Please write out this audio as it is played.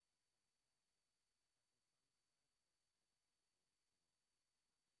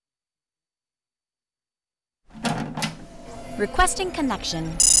Requesting connection.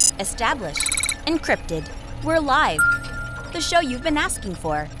 Established. Encrypted. We're live. The show you've been asking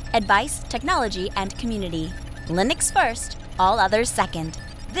for. Advice, technology, and community. Linux first, all others second.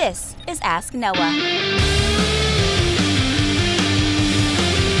 This is Ask Noah.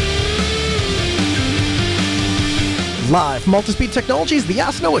 Live from Multispeed Technologies, the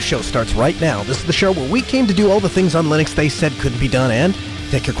Ask Noah show starts right now. This is the show where we came to do all the things on Linux they said couldn't be done and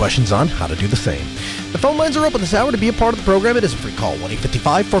take your questions on how to do the same. The phone lines are open this hour. To be a part of the program, it is a free call,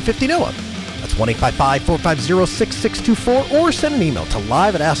 1-855-450-NOAH. That's 1-855-450-6624, or send an email to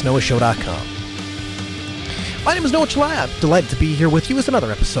live@asknoahshow.com. My name is Noah Chalab. Delighted to be here with you as another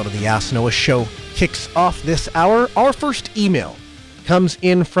episode of the Ask Noah show kicks off this hour. Our first email comes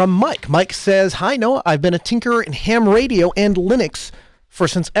in from Mike. Mike says, "Hi Noah, I've been a tinkerer in ham radio and Linux for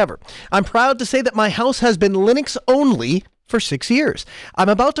since ever. I'm proud to say that my house has been Linux only for 6 years. I'm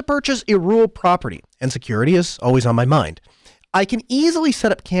about to purchase a rural property, and security is always on my mind. I can easily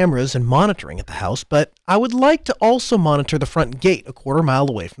set up cameras and monitoring at the house, but I would like to also monitor the front gate a quarter mile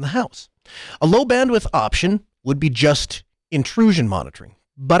away from the house. A low bandwidth option would be just intrusion monitoring,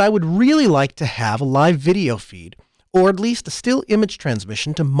 but I would really like to have a live video feed or at least a still image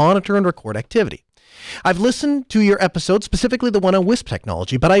transmission to monitor and record activity. I've listened to your episode, specifically the one on WISP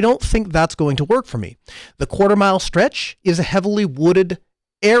technology, but I don't think that's going to work for me. The quarter-mile stretch is a heavily wooded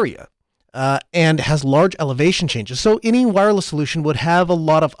area and has large elevation changes, so any wireless solution would have a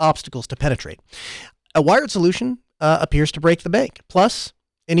lot of obstacles to penetrate. A wired solution appears to break the bank. Plus,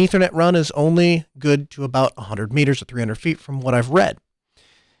 an Ethernet run is only good to about 100 meters or 300 feet from what I've read.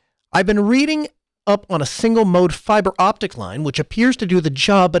 I've been reading up on a single mode fiber optic line, which appears to do the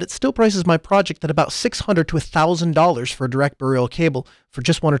job, but it still prices my project at about $600 to $1,000 for a direct burial cable for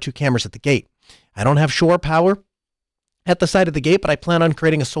just one or two cameras at the gate. I don't have shore power at the side of the gate, but I plan on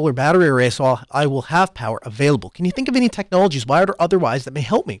creating a solar battery array so I will have power available. Can you think of any technologies, wired or otherwise, that may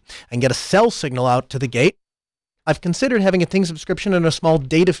help me and get a cell signal out to the gate? I've considered having a Ting subscription and a small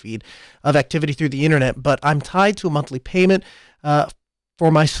data feed of activity through the internet, but I'm tied to a monthly payment for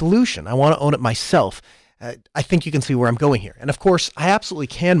my solution. I want to own it myself. I think you can see where I'm going here. And of course, I absolutely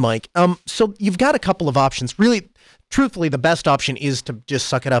can, Mike. So you've got a couple of options. Really, truthfully, the best option is to just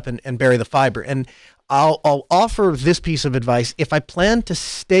suck it up and bury the fiber. And I'll offer this piece of advice. If I plan to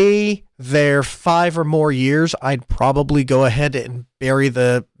stay there 5 or more years, I'd probably go ahead and bury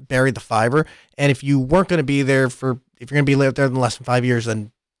the fiber. And if you weren't going to be there if you're going to be there in less than 5 years,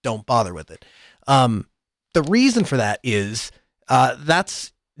 then don't bother with it. The reason for that is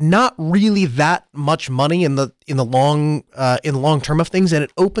that's not really that much money in the long term of things, and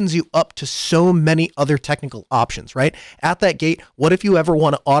it opens you up to so many other technical options, right? At that gate, what if you ever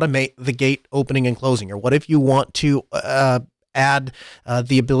want to automate the gate opening and closing, or what if you want to add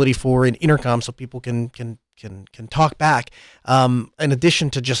the ability for an intercom so people can talk back, in addition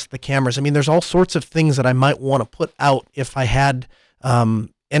to just the cameras? I mean, there's all sorts of things that I might want to put out if I had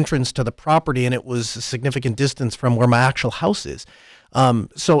entrance to the property and it was a significant distance from where my actual house is.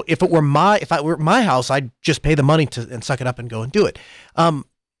 So if it were my house, I'd just pay the money and suck it up and go and do it.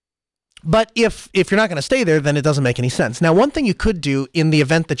 But if you're not going to stay there, then it doesn't make any sense. Now, one thing you could do in the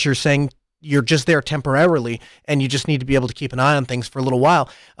event that you're saying you're just there temporarily and you just need to be able to keep an eye on things for a little while,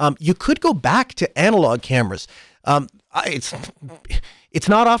 you could go back to analog cameras. It's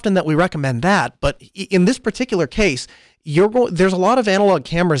not often that we recommend that, but in this particular case, there's a lot of analog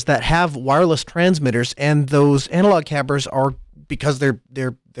cameras that have wireless transmitters, and those analog cameras are, because they're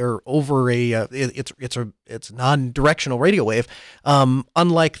over it's non-directional radio wave,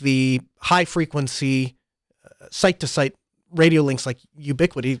 unlike the high frequency site to site radio links like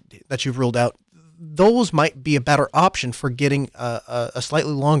Ubiquiti that you've ruled out. Those might be a better option for getting a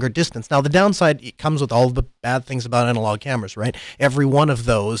slightly longer distance. Now, the downside, it comes with all the bad things about analog cameras, right? Every one of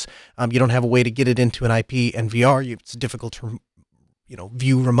those, you don't have a way to get it into an IP and VR. It's difficult to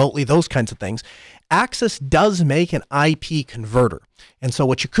view remotely, those kinds of things. Axis does make an IP converter. And so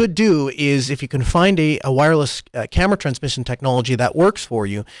what you could do is, if you can find a wireless camera transmission technology that works for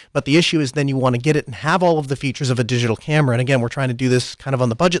you, but the issue is then you want to get it and have all of the features of a digital camera. And again, we're trying to do this kind of on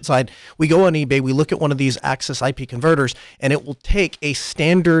the budget side. We go on eBay, we look at one of these Axis IP converters, and it will take a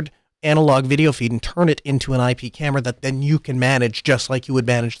standard analog video feed and turn it into an IP camera that then you can manage just like you would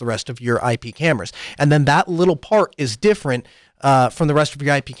manage the rest of your IP cameras. And then that little part is different from the rest of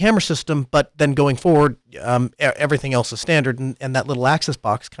your IP camera system, but then going forward, everything else is standard, and that little Axis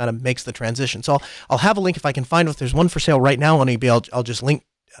box kind of makes the transition. So I'll have a link if I can find it. If there's one for sale right now on eBay, I'll just link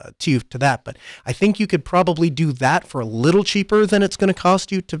to that. But I think you could probably do that for a little cheaper than it's going to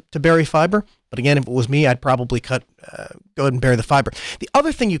cost you to bury fiber. But again, if it was me, I'd probably go ahead and bury the fiber. The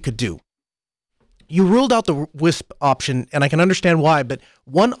other thing you could do You ruled out the WISP option, and I can understand why, but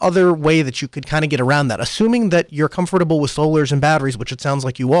one other way that you could kind of get around that, assuming that you're comfortable with solars and batteries, which it sounds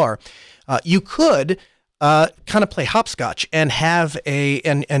like you are, you could kind of play hopscotch and have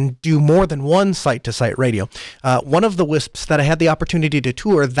and do more than one site-to-site radio. One of the WISPs that I had the opportunity to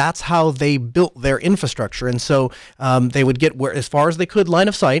tour, that's how they built their infrastructure. And so they would get as far as they could line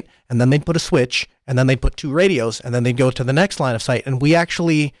of sight, and then they'd put a switch, and then they'd put 2 radios, and then they'd go to the next line of sight. And we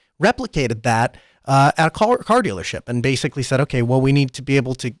actually replicated that at a car dealership and basically said, okay, well, we need to be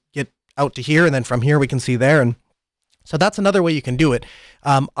able to get out to here, and then from here we can see there. And so that's another way you can do it.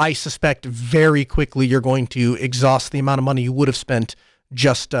 I suspect very quickly you're going to exhaust the amount of money you would have spent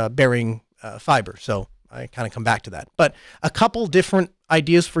just burying fiber. So I kind of come back to that. But a couple different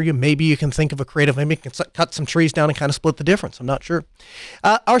ideas for you. Maybe you can think of a creative, maybe you can cut some trees down and kind of split the difference. I'm not sure.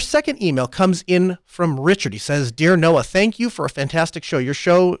 Our second email comes in from Richard. He says, Dear Noah, thank you for a fantastic show. Your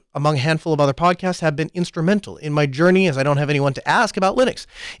show, among a handful of other podcasts, have been instrumental in my journey as I don't have anyone to ask about Linux.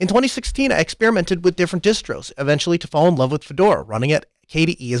 In 2016, I experimented with different distros, eventually to fall in love with Fedora, running at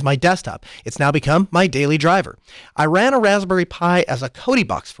KDE as my desktop. It's now become my daily driver. I ran a Raspberry Pi as a Kodi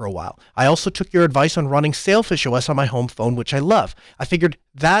box for a while. I also took your advice on running Sailfish OS on my home phone, which I love. I figured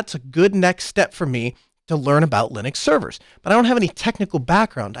that's a good next step for me to learn about Linux servers. But I don't have any technical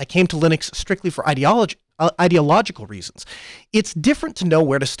background. I came to Linux strictly for ideological reasons. It's different to know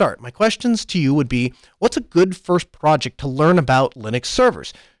where to start. My questions to you would be, what's a good first project to learn about Linux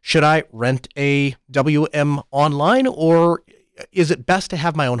servers? Should I rent a WM online, or is it best to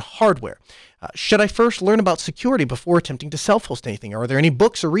have my own hardware? Should I first learn about security before attempting to self-host anything? Are there any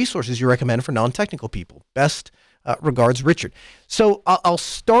books or resources you recommend for non-technical people? Best regards, Richard. So I'll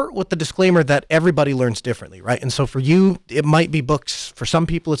start with the disclaimer that everybody learns differently, right? And so for you, it might be books. For some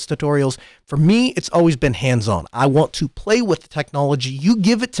people, it's tutorials. For me, it's always been hands-on. I want to play with the technology. You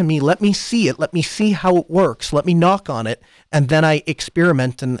give it to me. Let me see it. Let me see how it works. Let me knock on it. And then I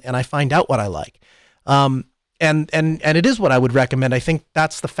experiment and I find out what I like. And it is what I would recommend. I think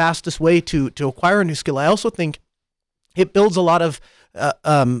that's the fastest way to acquire a new skill. I also think it builds a lot of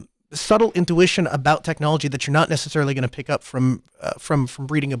subtle intuition about technology that you're not necessarily going to pick up from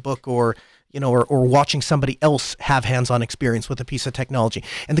reading a book or watching somebody else have hands-on experience with a piece of technology.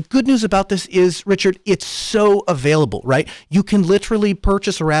 And the good news about this is, Richard, it's so available, right? You can literally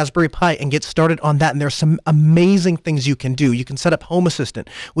purchase a Raspberry Pi and get started on that. And there's some amazing things you can do. You can set up Home Assistant,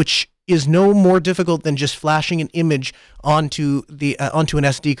 which is no more difficult than just flashing an image onto an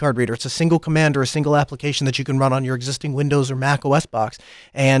SD card reader. It's a single command or a single application that you can run on your existing Windows or Mac OS box.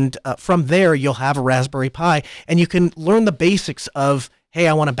 And from there, you'll have a Raspberry Pi, and you can learn the basics of, hey,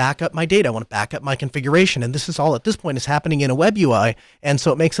 I want to back up my data. I want to back up my configuration. And this is all at this point is happening in a web UI. And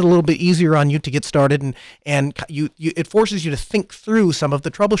so it makes it a little bit easier on you to get started. And it forces you to think through some of the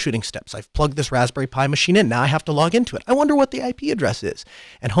troubleshooting steps. I've plugged this Raspberry Pi machine in. Now I have to log into it. I wonder what the IP address is.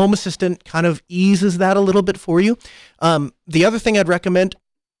 And Home Assistant kind of eases that a little bit for you. The other thing I'd recommend,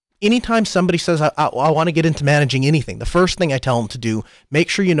 anytime somebody says, I want to get into managing anything, the first thing I tell them to do, make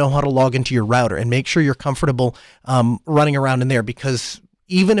sure you know how to log into your router and make sure you're comfortable running around in there, because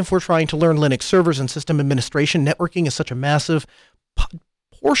even if we're trying to learn Linux servers and system administration, networking is such a massive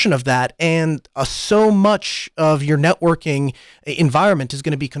portion of that, and so much of your networking environment is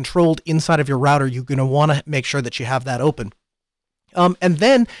going to be controlled inside of your router. You're going to want to make sure that you have that open. And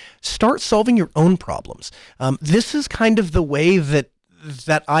then start solving your own problems. This is kind of the way that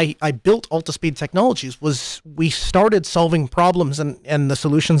I built Altispeed Technologies. Was we started solving problems and the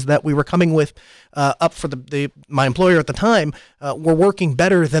solutions that we were coming with up for my employer at the time were working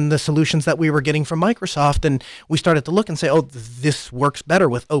better than the solutions that we were getting from Microsoft. And we started to look and say, oh, this works better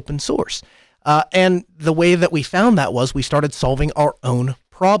with open source. And the way that we found that was we started solving our own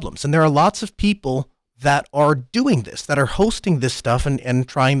problems. And there are lots of people that are doing this, that are hosting this stuff and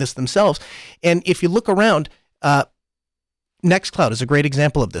trying this themselves. And if you look around, Nextcloud is a great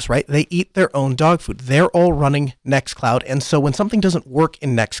example of this, right? They eat their own dog food. They're all running Nextcloud. And so when something doesn't work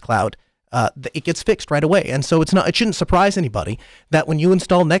in Nextcloud, it gets fixed right away. And so it shouldn't surprise anybody that when you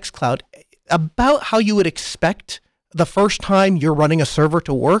install Nextcloud, about how you would expect the first time you're running a server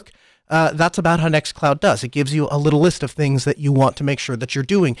to work, that's about how Nextcloud does. It gives you a little list of things that you want to make sure that you're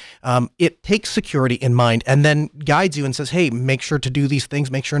doing. It takes security in mind and then guides you and says, hey, make sure to do these things,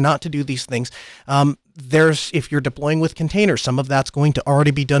 make sure not to do these things. If you're deploying with containers, some of that's going to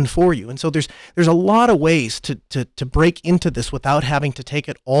already be done for you. And so there's a lot of ways to break into this without having to take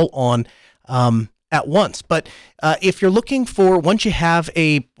it all on at once. But if you're looking for, once you have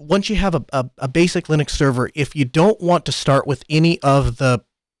a basic Linux server, if you don't want to start with any of the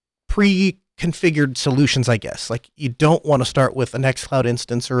configured solutions, I guess. Like, you don't want to start with a Nextcloud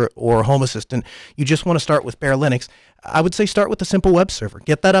instance or Home Assistant. You just want to start with bare Linux. I would say start with a simple web server.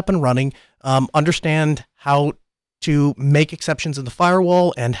 Get that up and running. Understand how to make exceptions in the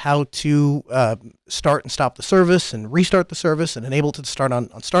firewall and how to start and stop the service and restart the service and enable it to start on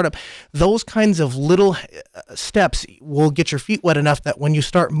startup. Those kinds of little steps will get your feet wet enough that when you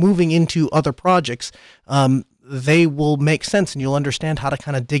start moving into other projects, they will make sense and you'll understand how to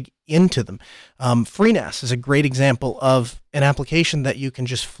kind of dig into them. FreeNAS is a great example of an application that you can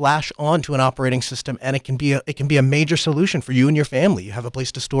just flash onto an operating system, and it can be a major solution for you and your family. You have a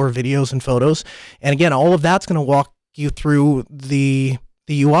place to store videos and photos, and again, all of that's going to walk you through the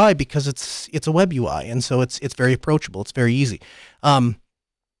UI because it's a web UI, and so it's very approachable. It's very easy.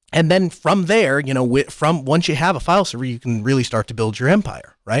 And then from there, from once you have a file server, you can really start to build your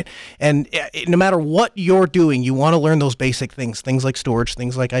empire, right? And no matter what you're doing, you want to learn those basic things like storage,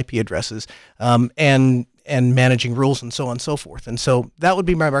 things like IP addresses, and managing rules and so on and so forth. And so that would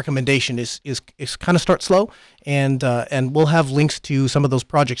be my recommendation is kind of start slow, and we'll have links to some of those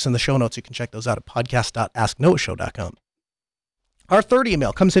projects in the show notes. You can check those out at podcast.asknoahshow.com. Our third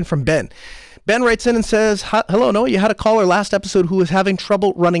email comes in from Ben. Ben writes in and says, hello, Noah. You had a caller last episode who was having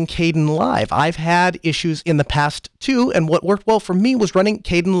trouble running Kdenlive. I've had issues in the past too, and what worked well for me was running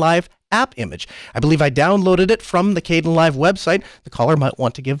Kdenlive app image. I believe I downloaded it from the Kdenlive website. The caller might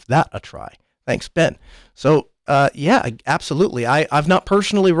want to give that a try. Thanks, Ben. So, yeah, absolutely. I've not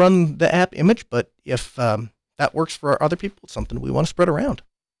personally run the app image, but if that works for other people, it's something we want to spread around.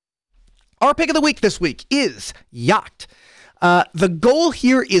 Our pick of the week this week is Yacht. The goal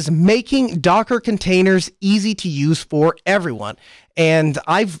here is making Docker containers easy to use for everyone. And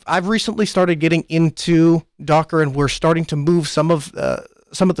I've recently started getting into Docker, and we're starting to move some of our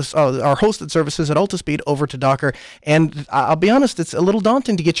hosted services at Altispeed over to Docker. And I'll be honest, it's a little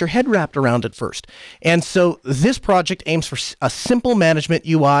daunting to get your head wrapped around it first. And so this project aims for a simple management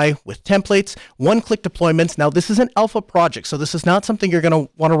UI with templates, one-click deployments. Now, this is an alpha project, so this is not something you're going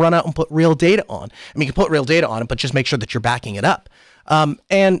to want to run out and put real data on. I mean, you can put real data on it, but just make sure that you're backing it up.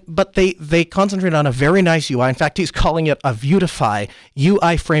 But they concentrate on a very nice UI. In fact, he's calling it a Vuetify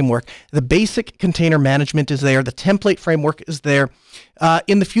UI framework. The basic container management is there. The template framework is there.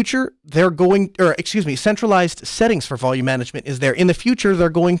 In the future, centralized settings for volume management is there. In the future, they're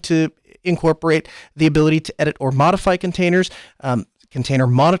going to incorporate the ability to edit or modify containers, container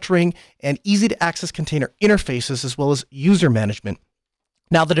monitoring, and easy to access container interfaces, as well as user management.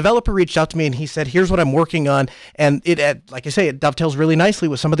 Now, the developer reached out to me and he said, here's what I'm working on. And like I say, it dovetails really nicely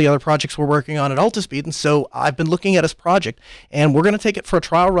with some of the other projects we're working on at Altispeed. And so I've been looking at his project, and we're going to take it for a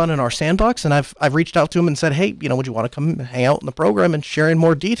trial run in our sandbox. And I've reached out to him and said, hey, would you want to come and hang out in the program and share in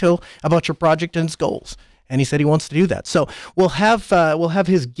more detail about your project and its goals? And he said he wants to do that. So we'll have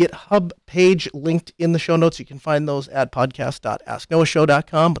his GitHub page linked in the show notes. You can find those at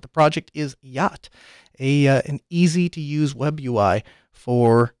podcast.asknoahshow.com. But the project is Yacht, an easy to use web UI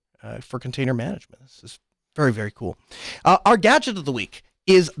for container management. This is very, very cool. Our gadget of the week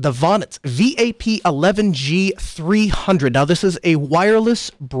is the Vonage VAP11G300. Now, this is a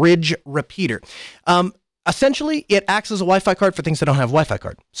wireless bridge repeater. Essentially, it acts as a Wi-Fi card for things that don't have Wi-Fi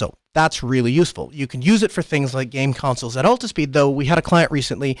card. So that's really useful. You can use it for things like game consoles. At Altispeed, though, we had a client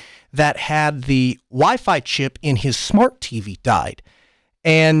recently that had the Wi-Fi chip in his smart TV died.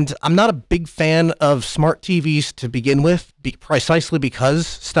 And I'm not a big fan of smart TVs to begin with, precisely because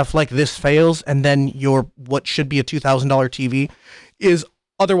stuff like this fails, and then what should be a $2,000 TV is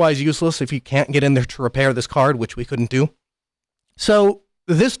otherwise useless if you can't get in there to repair this card, which we couldn't do. So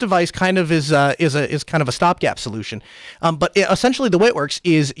this device kind of is kind of a stopgap solution. But essentially the way it works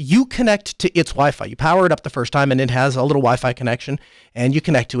is you connect to its Wi-Fi. You power it up the first time, and it has a little Wi-Fi connection, and you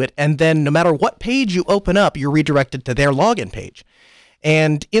connect to it. And then no matter what page you open up, you're redirected to their login page.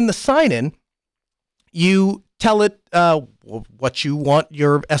 And in the sign-in, you tell it what you want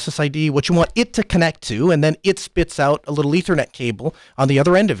your SSID, what you want it to connect to, and then it spits out a little Ethernet cable on the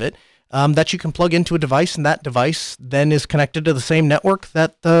other end of it that you can plug into a device, and that device then is connected to the same network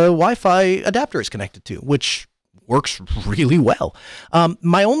that the Wi-Fi adapter is connected to, which works really well.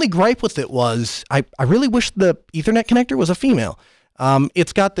 My only gripe with it was I really wish the Ethernet connector was a female.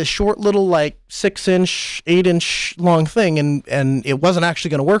 It's got this short little 6-inch, 8-inch long thing, and it wasn't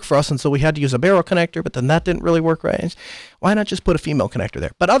actually going to work for us, and so we had to use a barrel connector, but then that didn't really work right. Why not just put a female connector there?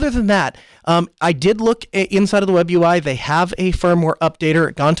 But other than that, I did look inside of the web UI. They have a firmware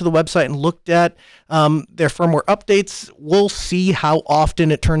updater. Gone to the website and looked at their firmware updates. We'll see how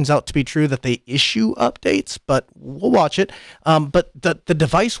often it turns out to be true that they issue updates, but we'll watch it. But the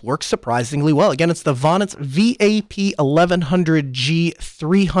device works surprisingly well. Again, it's the Vonage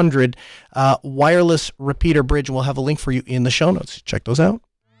VAP1100G300 wireless repeater bridge. We'll have a link for you in the show notes. Check those out.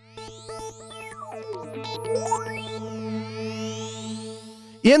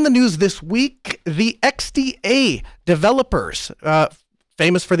 In the news this week, the XDA developers,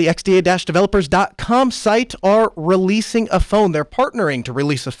 famous for the XDA-developers.com site, are releasing a phone. They're partnering to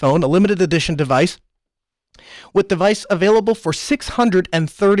release a phone, a limited edition device, with device available for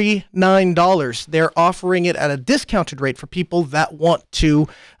 $639. They're offering it at a discounted rate for people that want to,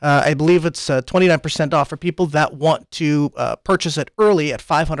 I believe it's 29% off for people that want to purchase it early at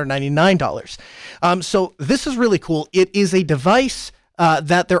 $599. So this is really cool. It is a device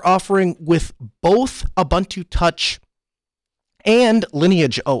that they're offering with both Ubuntu Touch and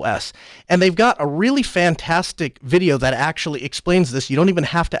Lineage OS. And they've got a really fantastic video that actually explains this. You don't even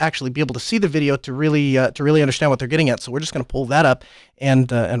have to actually be able to see the video to really understand what they're getting at. So we're just going to pull that up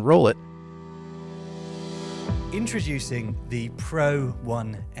and roll it. Introducing the Pro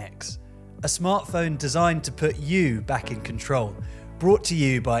One X, a smartphone designed to put you back in control. Brought to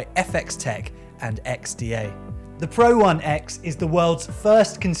you by FX Tech and XDA. The Pro One X is the world's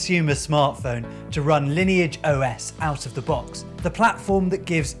first consumer smartphone to run Lineage OS out of the box. The platform that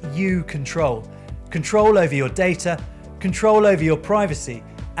gives you control. Control over your data, control over your privacy,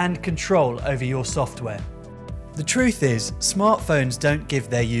 and control over your software. The truth is, smartphones don't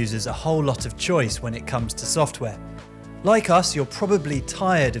give their users a whole lot of choice when it comes to software. Like us, you're probably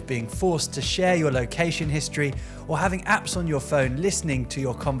tired of being forced to share your location history or having apps on your phone listening to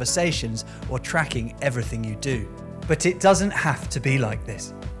your conversations or tracking everything you do. But it doesn't have to be like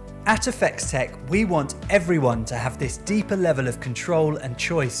this. At FX Tech, we want everyone to have this deeper level of control and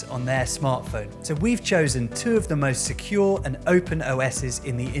choice on their smartphone. So we've chosen two of the most secure and open OSs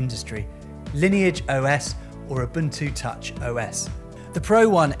in the industry, Lineage OS or Ubuntu Touch OS. The Pro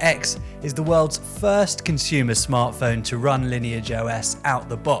One X is the world's first consumer smartphone to run Lineage OS out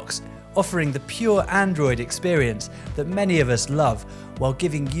the box, offering the pure Android experience that many of us love, while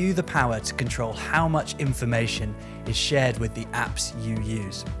giving you the power to control how much information is shared with the apps you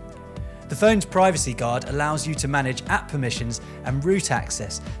use. The phone's privacy guard allows you to manage app permissions and root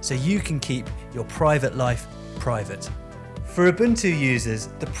access so you can keep your private life private. For Ubuntu users,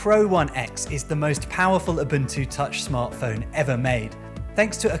 the Pro One X is the most powerful Ubuntu Touch smartphone ever made.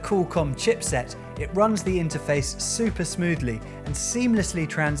 Thanks to a Qualcomm chipset, it runs the interface super smoothly and seamlessly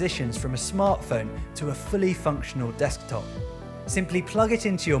transitions from a smartphone to a fully functional desktop. Simply plug it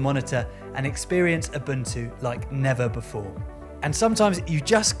into your monitor and experience Ubuntu like never before. And sometimes you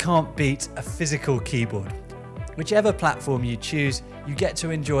just can't beat a physical keyboard. Whichever platform you choose, you get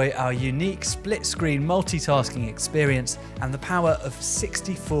to enjoy our unique split-screen multitasking experience and the power of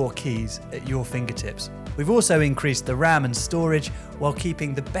 64 keys at your fingertips. We've also increased the RAM and storage while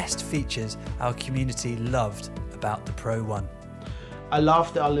keeping the best features our community loved about the Pro One. I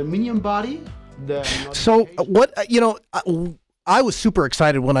love the aluminum body. So what, I was super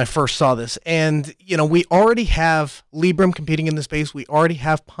excited when I first saw this, and we already have Librem competing in this space. We already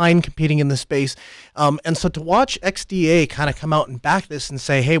have Pine competing in this space, and so to watch XDA kind of come out and back this and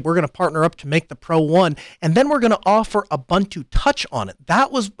say, "Hey, we're going to partner up to make the Pro One, and then we're going to offer Ubuntu Touch on it."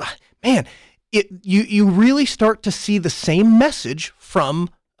 That was, man, you really start to see the same message from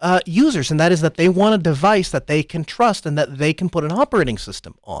users, and that is that they want a device that they can trust and that they can put an operating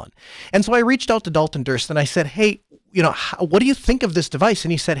system on. And so I reached out to Dalton Durst and I said, "Hey, what do you think of this device?"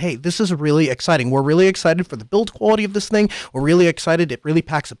 And he said, "Hey, this is really exciting. We're really excited for the build quality of this thing. We're really excited. It really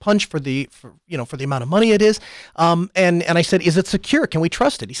packs a punch for the amount of money it is." And I said, "Is it secure? Can we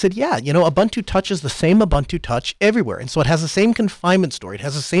trust it?" He said, "Yeah, Ubuntu Touch is the same Ubuntu Touch everywhere. And so it has the same confinement store. It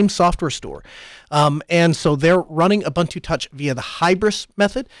has the same software store." And so they're running Ubuntu Touch via the Hybris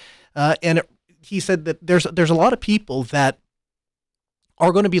method. He said that there's a lot of people that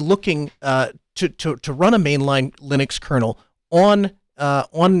are going to be looking to run a mainline Linux kernel on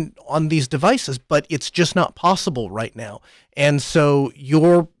these devices, but it's just not possible right now. And so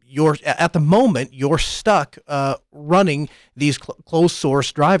you're at the moment you're stuck running these closed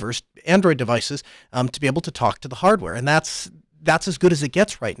source drivers, Android devices, to be able to talk to the hardware, and that's as good as it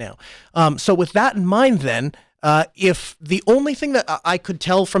gets right now. So with that in mind, then. If the only thing that I could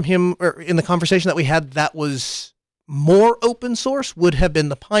tell from him or in the conversation that we had that was more open source would have been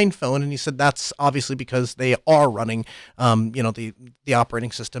the PinePhone, and he said that's obviously because they are running, the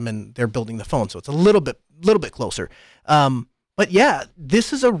operating system and they're building the phone, so it's a little bit closer. But yeah,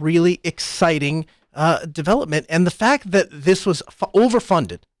 this is a really exciting development, and the fact that this was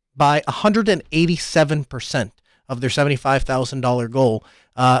overfunded by 187% of their $75,000 goal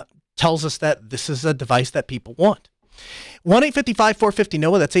tells us that this is a device that people want.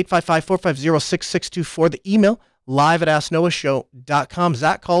 1-855-450-NOAH, that's 855-450-6624. The email, live@asknoahshow.com.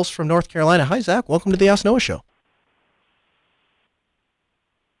 Zach calls from North Carolina. Hi, Zach. Welcome to the Ask Noah Show.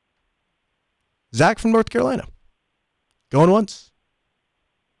 Zach from North Carolina. Going once.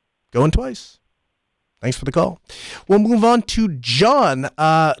 Going twice. Thanks for the call. We'll move on to John.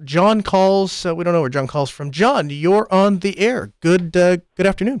 John calls. We don't know where John calls from. John, you're on the air. Good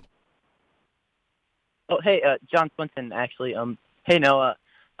afternoon. Oh, hey, John Swinton, actually. Hey, Noah.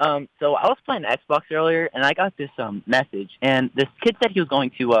 So I was playing Xbox earlier, and I got this message, and this kid said he was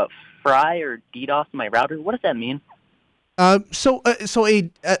going to fry or DDoS my router. What does that mean? So a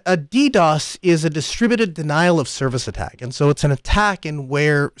DDoS is a distributed denial of service attack, and so it's an attack in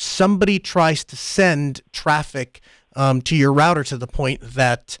where somebody tries to send traffic to your router to the point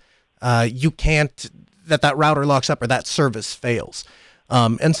that that router locks up or that service fails.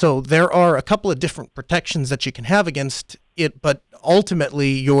 And so there are a couple of different protections that you can have against it, but ultimately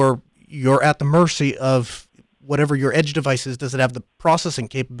you're at the mercy of whatever your edge device is. Does it have the processing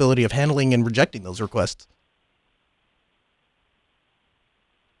capability of handling and rejecting those requests?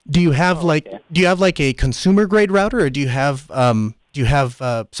 Do you have a consumer grade router, or do you have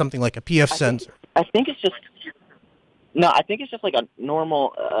something like a pfSense? I think it's just like a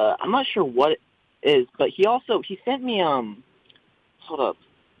normal. I'm not sure what it is, but he sent me Hold up,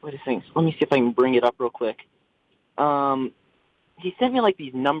 wait a second. Let me see if I can bring it up real quick. He sent me like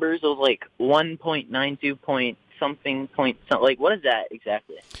these numbers. It was like 1.92 point something point something. Like, what is that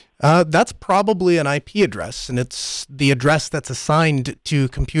exactly? That's probably an IP address, and it's the address that's assigned to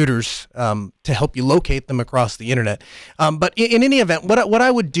computers to help you locate them across the internet. But in any event, what I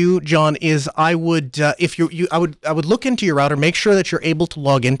would do, John, is I would I would look into your router, make sure that you're able to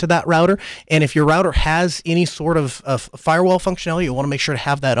log into that router, and if your router has any sort of firewall functionality, you want to make sure to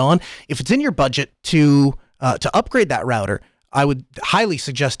have that on. If it's in your budget to upgrade that router, I would highly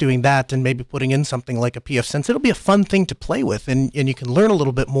suggest doing that and maybe putting in something like a pfSense. It'll be a fun thing to play with, and you can learn a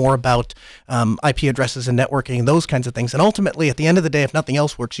little bit more about IP addresses and networking and those kinds of things. And ultimately, at the end of the day, if nothing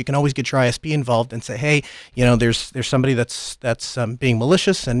else works, you can always get your ISP involved and say, hey, there's somebody that's being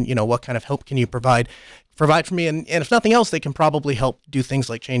malicious, and what kind of help can you provide for me? And if nothing else, they can probably help do things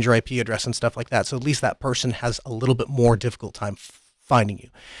like change your IP address and stuff like that. So at least that person has a little bit more difficult time finding you.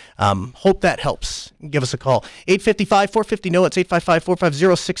 Hope that helps. Give us a call. 855-450-NOAH. It's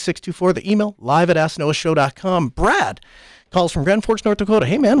 855-450-6624. The email, live@asknoahshow.com. Brad calls from Grand Forks, North Dakota.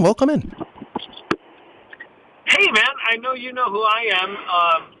 Hey, man, welcome in. Hey, man, I know you know who I am,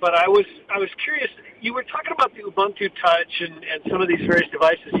 but I was curious. You were talking about the Ubuntu Touch and some of these various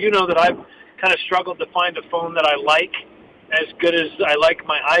devices. You know that I've kind of struggled to find a phone that I like as good as I like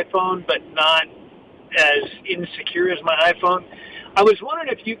my iPhone, but not as insecure as my iPhone. I was wondering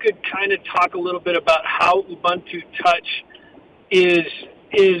if you could kind of talk a little bit about how Ubuntu Touch is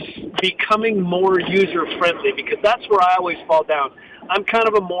becoming more user-friendly, because that's where I always fall down. I'm kind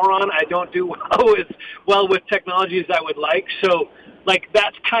of a moron. I don't do well with technology as I would like. So,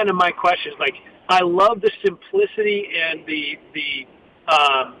 that's kind of my question. I love the simplicity and the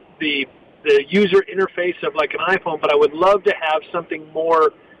user interface of an iPhone, but I would love to have something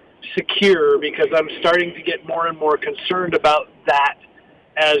more secure, because I'm starting to get more and more concerned about that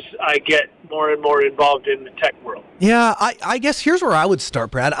as I get more and more involved in the tech world. Yeah, I guess here's where I would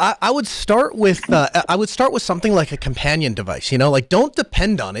start, Brad. I would start with something like a companion device. Don't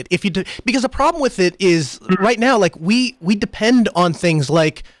depend on it because the problem with it is right now, we depend on things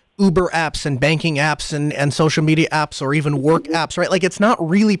like Uber apps and banking apps and social media apps or even work apps, right? It's not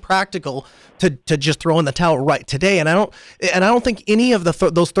really practical to just throw in the towel right today. And I don't think any of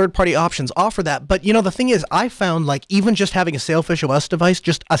those third-party options offer that. But the thing is, I found even just having a Sailfish OS device,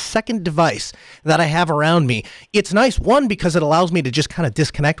 just a second device that I have around me, it's nice. One, because it allows me to just kind of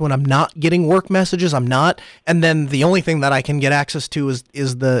disconnect when I'm not getting work messages. And then the only thing that I can get access to is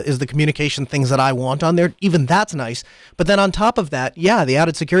the communication things that I want on there. Even that's nice. But then on top of that, yeah, the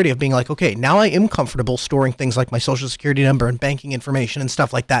added security of being okay, now I am comfortable storing things like my social security number and banking information and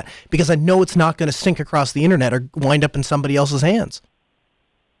stuff like that, because I know it's not going to sync across the internet or wind up in somebody else's hands.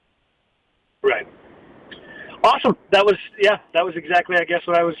 Right. Awesome. That was exactly, I guess,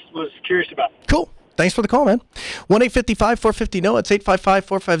 what I was curious about. Cool. Thanks for the call, man. 1-855-450-NOAH. It's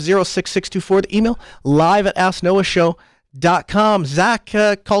 855-450-6624. The email, live@asknoahshow.com. Zach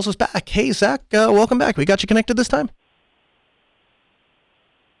calls us back. Hey, Zach, welcome back. We got you connected this time.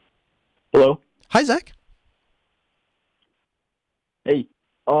 Hello. Hi, Zach. Hey.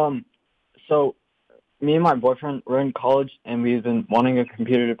 So me and my boyfriend, we're in college, and we've been wanting a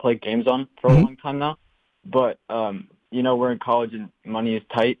computer to play games on for a long time now. But, we're in college and money is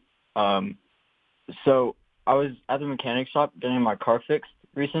tight. So I was at the mechanic shop getting my car fixed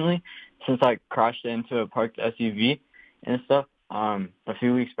recently since I crashed into a parked SUV and stuff a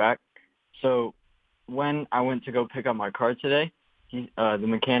few weeks back. So when I went to go pick up my car today, the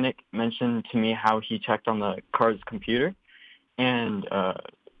mechanic mentioned to me how he checked on the car's computer. And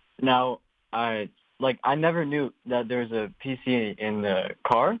now I never knew that there was a PC in the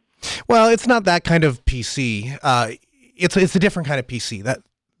car. Well, it's not that kind of PC. It's a different kind of PC. That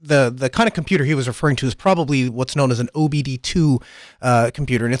the kind of computer he was referring to is probably what's known as an OBD2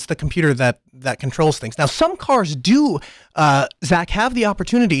 computer, and it's the computer that controls things. Now, some cars do, Zach, have the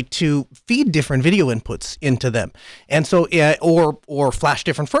opportunity to feed different video inputs into them, and so or flash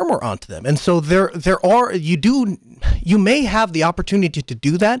different firmware onto them. And so you may have the opportunity to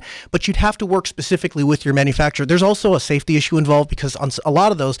do that, but you'd have to work specifically with your manufacturer. There's also a safety issue involved because on a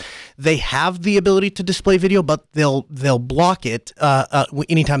lot of those, they have the ability to display video, but they'll block it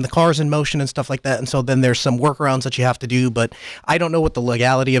anytime the car is in motion and stuff like that. And so then there's some workarounds that you have to do, but I don't know what the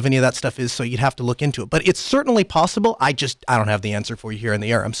legality of any of that stuff is, so you'd have to look into it. But it's certainly possible. I don't have the answer for you here in the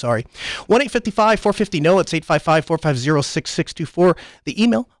air. I'm sorry. 1-855-450-NOAH. It's 855-450-6624. The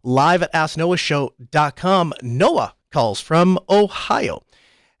email, live@asknoahshow.com. Noah calls from Ohio.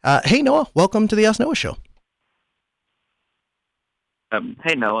 Hey, Noah. Welcome to the Ask Noah Show.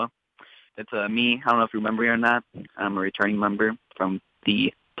 Hey, Noah. It's me. I don't know if you remember me or not. I'm a returning member from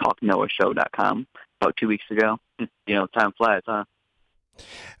the TalkNoahShow.com about 2 weeks ago. Time flies, huh?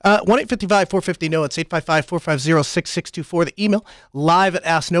 1-855-450-NOAH. It's 855-450-6624. The email,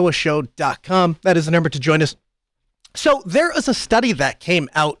 live@asknoahshow.com. That is the number to join us. So there is a study that came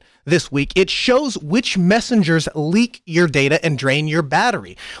out this week. It shows which messengers leak your data and drain your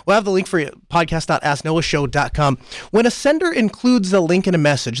battery. We'll have the link for you, podcast.asknoahshow.com. When a sender includes a link in a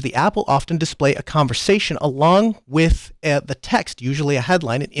message, the app will often display a conversation along with the text, usually a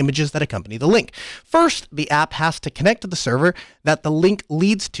headline and images that accompany the link. First, the app has to connect to the server that the link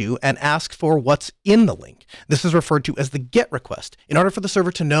leads to and ask for what's in the link. This is referred to as the GET request. In order for the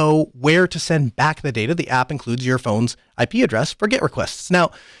server to know where to send back the data, the app includes your phone's IP address for GET requests.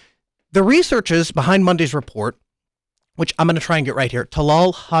 Now, the researchers behind Monday's report, which I'm going to try and get right here,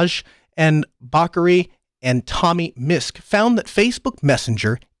 Talal Haj and Bakari and Tommy Misk, found that Facebook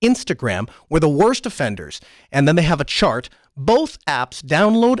Messenger, Instagram were the worst offenders. And then they have a chart. Both apps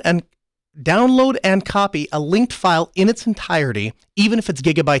download and copy a linked file in its entirety, even if it's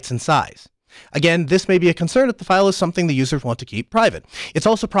gigabytes in size. Again, this may be a concern if the file is something the users want to keep private. It's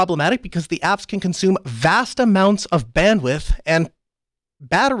also problematic because the apps can consume vast amounts of bandwidth and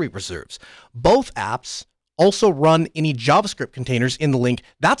battery reserves. Both apps also run any JavaScript containers in the link.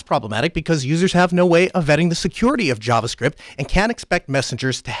 That's problematic because users have no way of vetting the security of JavaScript and can't expect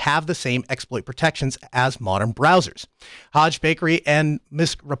messengers to have the same exploit protections as modern browsers. Hodge Bakery and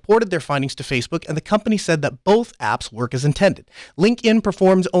Misk reported their findings to Facebook, and the company said that both apps work as intended. LinkedIn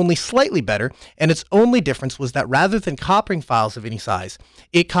performs only slightly better, and its only difference was that rather than copying files of any size,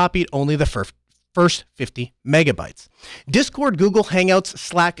 it copied only the first 50 megabytes. Discord, Google Hangouts,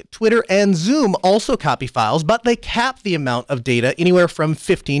 Slack, Twitter, and Zoom also copy files, but they cap the amount of data anywhere from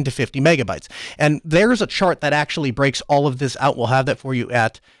 15 to 50 megabytes. And there's a chart that actually breaks all of this out. We'll have that for you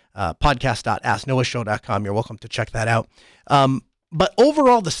at podcast.asknoahshow.com. You're welcome to check that out. But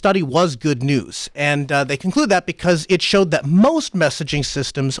overall, the study was good news. And they conclude that because it showed that most messaging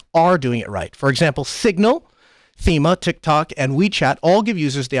systems are doing it right. For example, Signal, Thema, TikTok, and WeChat all give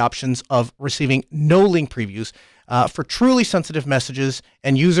users the options of receiving no link previews for truly sensitive messages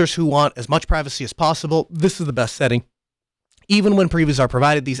and users who want as much privacy as possible. This is the best setting. Even when previews are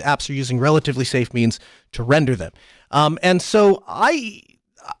provided, these apps are using relatively safe means to render them. And so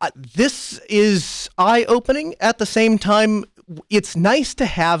this is eye-opening. At the same time, it's nice to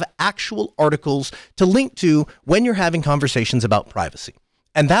have actual articles to link to when you're having conversations about privacy.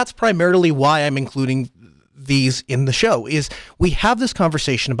 And that's primarily why I'm including these in the show. Is we have this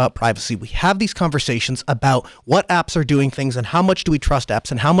conversation about privacy. We have these conversations about what apps are doing things and how much do we trust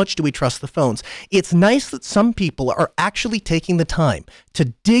apps and how much do we trust the phones. It's nice that some people are actually taking the time to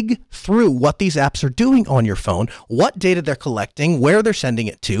dig through what these apps are doing on your phone, what data they're collecting, where they're sending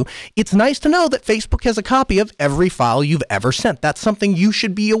it to. It's nice to know that Facebook has a copy of every file you've ever sent. That's something you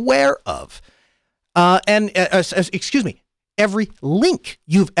should be aware of. Excuse me, every link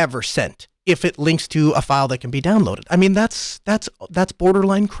you've ever sent, if it links to a file that can be downloaded. I mean, that's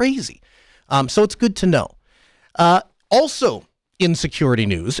borderline crazy. So it's good to know. Also in security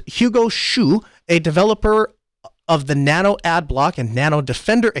news, Hugo Xu, a developer of the Nano Ad Block and Nano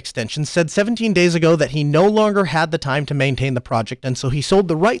Defender extensions, said 17 days ago that he no longer had the time to maintain the project, and so he sold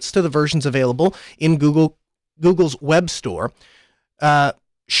the rights to the versions available in Google's web store.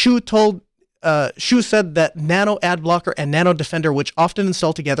 Xu said that Nano Ad Blocker and Nano Defender, which often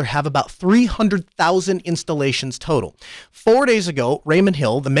install together, have about 300,000 installations total. 4 days ago, Raymond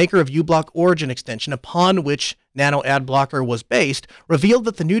Hill, the maker of uBlock Origin extension, upon which Nano Ad Blocker was based, revealed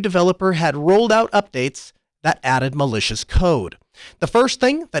that the new developer had rolled out updates that added malicious code. The first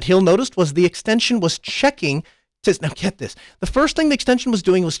thing that Hill noticed was the extension was checking to, now get this, the first thing the extension was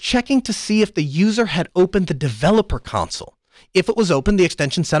doing was checking to see if the user had opened the developer console. If it was open, the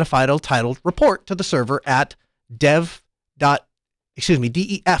extension sent a file titled report to the server at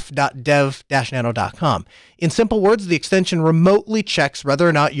def.dev-nano.com. In simple words, the extension remotely checks whether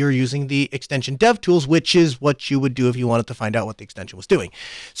or not you're using the extension DevTools, which is what you would do if you wanted to find out what the extension was doing.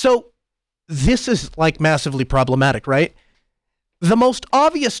 So this is like massively problematic, right? The most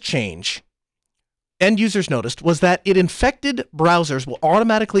obvious change end users noticed was that it infected browsers while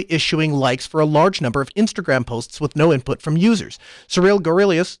automatically issuing likes for a large number of Instagram posts with no input from users. Cyril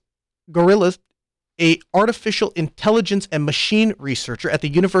Gorillas, a artificial intelligence and machine researcher at the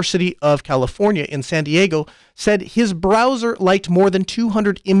University of California in San Diego, said his browser liked more than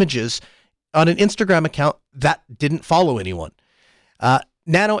 200 images on an Instagram account that didn't follow anyone.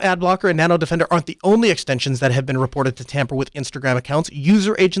 Nano Ad Blocker and Nano Defender aren't the only extensions that have been reported to tamper with Instagram accounts.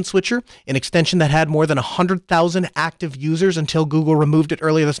 User Agent Switcher, an extension that had more than 100,000 active users until Google removed it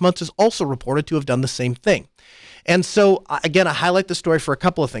earlier this month, is also reported to have done the same thing. And so, again, I highlight the story for a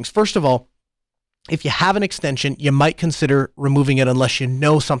couple of things. First of all, if you have an extension, you might consider removing it unless you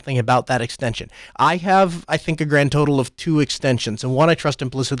know something about that extension. I have, I think, a grand total of 2 extensions, and one I trust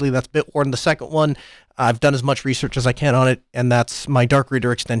implicitly, that's Bitwarden. The second one, I've done as much research as I can on it, and that's my Dark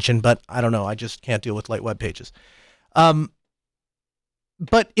Reader extension, but I don't know, I just can't deal with light web pages. But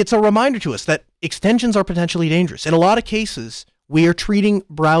it's a reminder to us that extensions are potentially dangerous. In a lot of cases, we are treating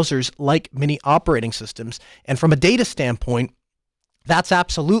browsers like mini operating systems, and from a data standpoint, that's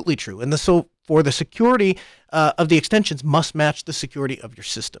absolutely true. And so for the security of the extensions must match the security of your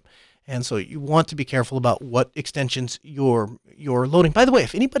system. And so you want to be careful about what extensions you're loading. By the way,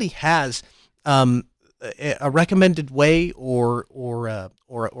 if anybody has a recommended way or a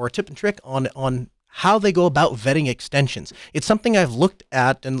tip and trick on how they go about vetting extensions, it's something I've looked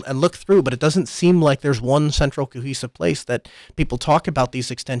at and looked through, but it doesn't seem like there's one central cohesive place that people talk about these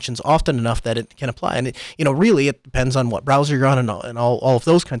extensions often enough that it can apply. And really it depends on what browser you're on and all of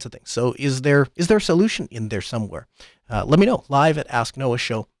those kinds of things. So is there a solution in there somewhere? Let me know. Live at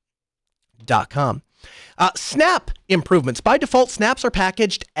AskNoahShow.com. Snap improvements. By default, snaps are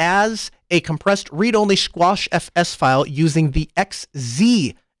packaged as a compressed read-only Squash FS file using the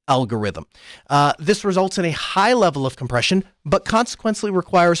XZ algorithm. This results in a high level of compression, but consequently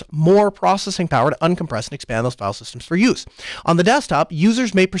requires more processing power to uncompress and expand those file systems for use. On the desktop,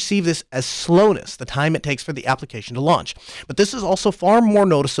 users may perceive this as slowness, the time it takes for the application to launch. But this is also far more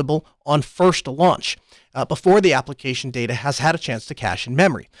noticeable on first launch, before the application data has had a chance to cache in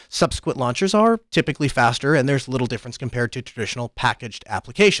memory. Subsequent launchers are typically faster, and there's little difference compared to traditional packaged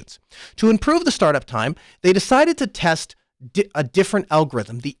applications. To improve the startup time, they decided to test a different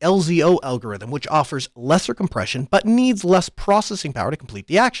algorithm, the LZO algorithm, which offers lesser compression but needs less processing power to complete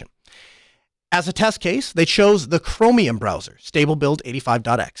the action. As a test case, they chose the Chromium browser, stable build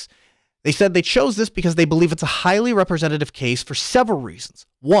 85.x. They said they chose this because they believe it's a highly representative case for several reasons.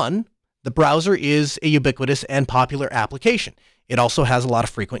 One, the browser is a ubiquitous and popular application. It also has a lot of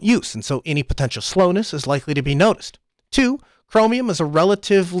frequent use, and so any potential slowness is likely to be noticed. Two, Chromium is a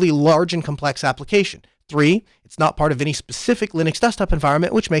relatively large and complex application. 3, it's not part of any specific Linux desktop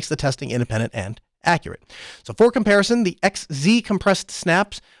environment, which makes the testing independent and accurate. So for comparison, the XZ compressed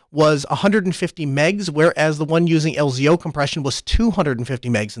snaps was 150 megs, whereas the one using LZO compression was 250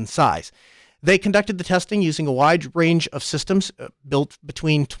 megs in size. They conducted the testing using a wide range of systems built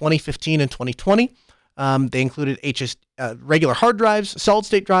between 2015 and 2020. They included regular hard drives,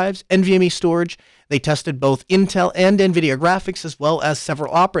 solid-state drives, NVMe storage. They tested both Intel and NVIDIA graphics, as well as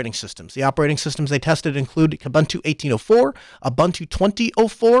several operating systems. The operating systems they tested include Ubuntu 18.04, Ubuntu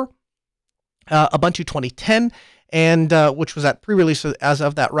 20.04, Ubuntu 2010, and which was at pre-release as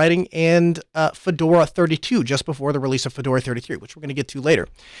of that writing, and Fedora 32, just before the release of Fedora 33, which we're going to get to later.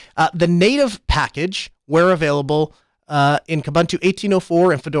 The native package, where available in Ubuntu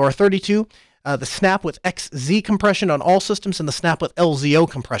 18.04 and Fedora 32, the Snap with XZ compression on all systems, and the Snap with LZO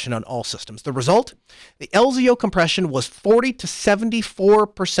compression on all systems. The result? The LZO compression was 40 to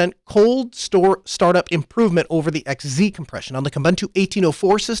 74% cold store startup improvement over the XZ compression. On the Kubuntu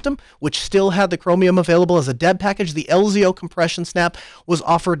 1804 system, which still had the Chromium available as a deb package, the LZO compression Snap was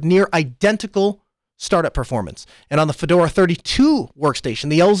offered near identical startup performance. And on the Fedora 32 workstation,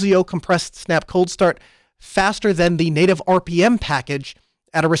 the LZO compressed Snap cold start faster than the native RPM package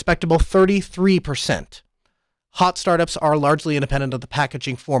at a respectable 33%. Hot startups are largely independent of the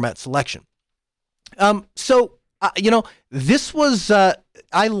packaging format selection. This was,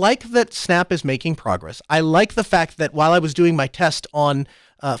 I like that Snap is making progress. I like the fact that while I was doing my test on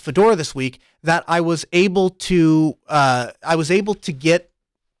Fedora this week, that I was able to get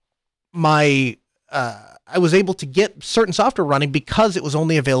certain software running because it was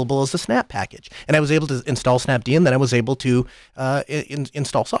only available as a Snap package. And I was able to install Snapd, and then I was able to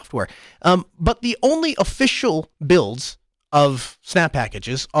install software. But the only official builds of Snap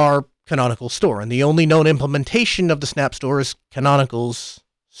packages are Canonical Store. And the only known implementation of the Snap Store is Canonical's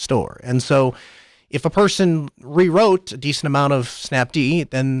Store. And so if a person rewrote a decent amount of Snapd,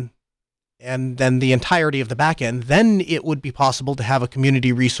 then the entirety of the backend, then it would be possible to have a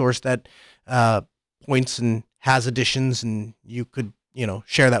community resource that points and has additions, and you could,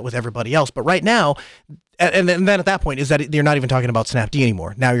 share that with everybody else. But right now, and then at that point, is that you're not even talking about Snapd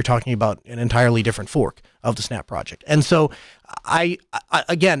anymore. Now you're talking about an entirely different fork of the Snap project. And so I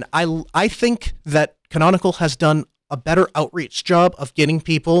think that Canonical has done a better outreach job of getting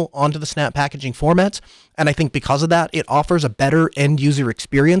people onto the Snap packaging formats. And I think because of that, it offers a better end user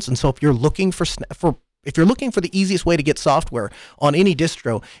experience. And so if you're looking for the easiest way to get software on any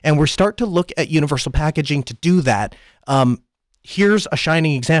distro, and we start to look at universal packaging to do that, here's a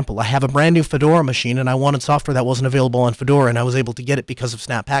shining example. I have a brand new Fedora machine, and I wanted software that wasn't available on Fedora, and I was able to get it because of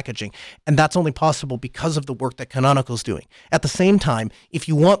Snap packaging. And that's only possible because of the work that Canonical is doing. At the same time, if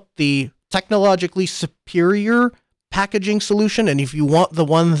you want the technologically superior packaging solution, and if you want the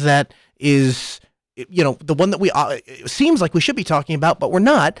one that is, the one that it seems like we should be talking about, but we're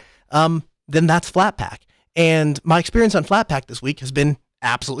not, then that's Flatpak. And my experience on Flatpak this week has been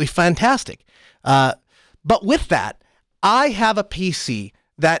absolutely fantastic. But with that, I have a PC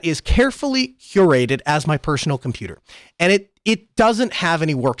that is carefully curated as my personal computer. And it doesn't have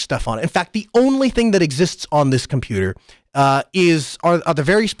any work stuff on it. In fact, the only thing that exists on this computer are the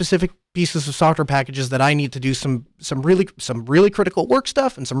very specific pieces of software packages that I need to do some really critical work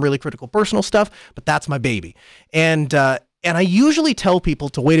stuff and some really critical personal stuff, but that's my baby. And I usually tell people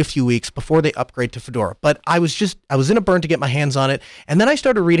to wait a few weeks before they upgrade to Fedora, but I was in a burn to get my hands on it. And then I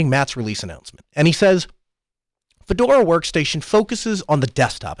started reading Matt's release announcement, and he says, Fedora Workstation focuses on the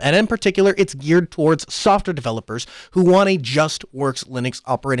desktop, and in particular, it's geared towards software developers who want a just works Linux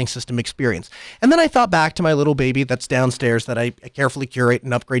operating system experience. And then I thought back to my little baby that's downstairs that I carefully curate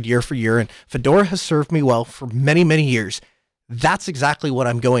and upgrade year for year, and Fedora has served me well for many, many years. That's exactly what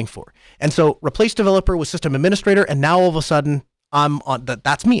I'm going for. And so replace developer with system administrator, and now all of a sudden,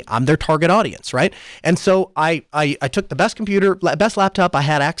 that's me. I'm their target audience, right? And so I took the best laptop I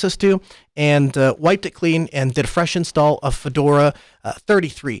had access to, and wiped it clean and did a fresh install of Fedora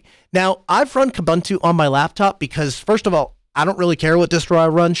 33. Now, I've run Kubuntu on my laptop because, first of all, I don't really care what distro I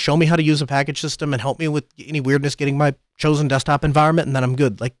run. Show me how to use a package system and help me with any weirdness getting my chosen desktop environment, and then I'm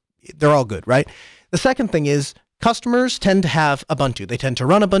good. Like, they're all good, right? The second thing is, customers tend to have Ubuntu. They tend to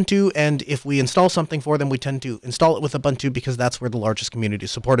run Ubuntu, and if we install something for them, we tend to install it with Ubuntu because that's where the largest community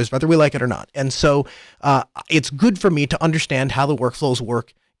support is, whether we like it or not. And so it's good for me to understand how the workflows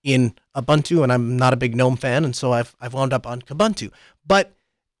work in Ubuntu, and I'm not a big GNOME fan, and so I've wound up on Kubuntu. But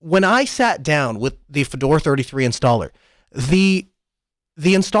when I sat down with the Fedora 33 installer, the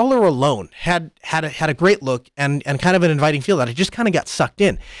installer alone had a great look and kind of an inviting feel that I just kind of got sucked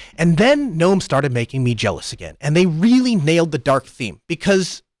in. And then GNOME started making me jealous again. And they really nailed the dark theme,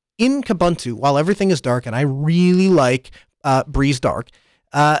 because in Kubuntu, while everything is dark, and I really like Breeze Dark,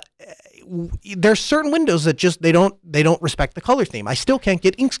 there's certain windows that just they don't respect the color theme. I still can't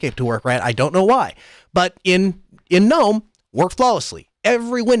get Inkscape to work right. I don't know why. But in GNOME, worked flawlessly.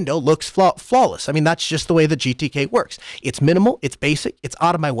 Every window looks flawless. I mean, that's just the way that GTK works. It's minimal, it's basic, it's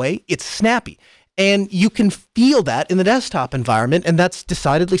out of my way, it's snappy. And you can feel that in the desktop environment, and that's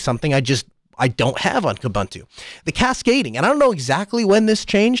decidedly something I don't have on Kubuntu. The cascading, and I don't know exactly when this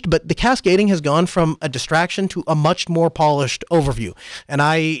changed, but the cascading has gone from a distraction to a much more polished overview. And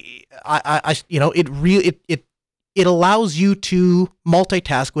it allows you to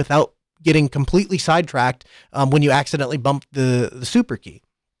multitask without getting completely sidetracked when you accidentally bump the super key.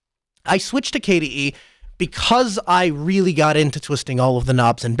 I switched to KDE because I really got into twisting all of the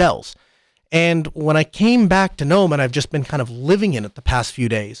knobs and bells. And when I came back to GNOME, and I've just been kind of living in it the past few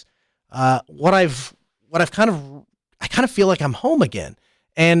days, I kind of feel like I'm home again,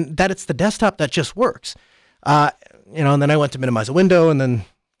 and that it's the desktop that just works. And then I went to minimize a window, and then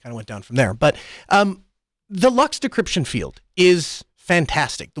kind of went down from there. But the Lux decryption field is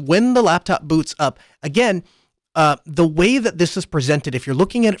fantastic. When the laptop boots up, again, the way that this is presented, if you're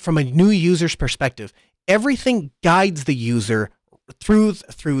looking at it from a new user's perspective, everything guides the user through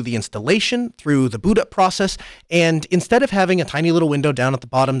the installation, through the boot up process. And instead of having a tiny little window down at the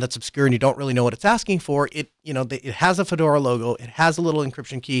bottom that's obscure and you don't really know what it's asking for, it has a Fedora logo, it has a little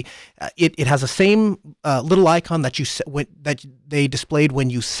encryption key, it has the same little icon that that they displayed when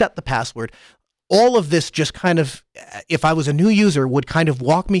you set the password. All of this just kind of, if I was a new user, would kind of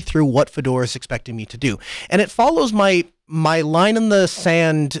walk me through what Fedora is expecting me to do. And it follows my line in the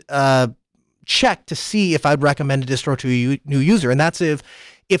sand check to see if I'd recommend a distro to a new user. And that's if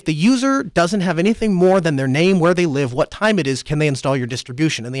the user doesn't have anything more than their name, where they live, what time it is, can they install your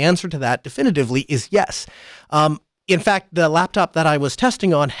distribution? And the answer to that definitively is yes. In fact, the laptop that I was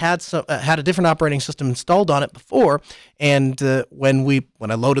testing on had a different operating system installed on it before. And when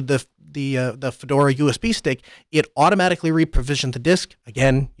I loaded the Fedora USB stick, it automatically reprovisioned the disk,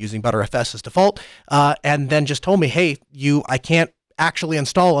 again, using Btrfs as default, and then just told me, hey, I can't actually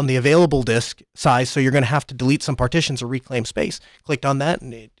install on the available disk size, so you're going to have to delete some partitions or reclaim space. Clicked on that,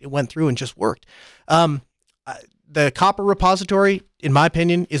 and it went through and just worked. The Copr repository, in my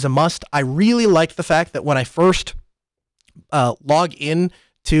opinion, is a must. I really liked the fact that when I first log in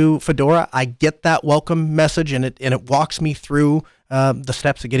to Fedora, I get that welcome message, and it walks me through the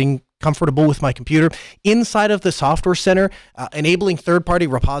steps of getting comfortable with my computer. Inside of the Software Center, enabling third-party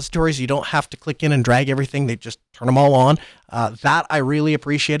repositories, you don't have to click in and drag everything. They just turn them all on. That I really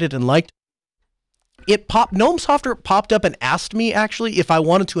appreciated and liked. GNOME Software popped up and asked me, actually, if I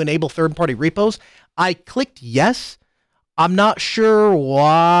wanted to enable third-party repos. I clicked yes. I'm not sure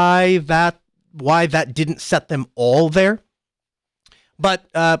why that didn't set them all there.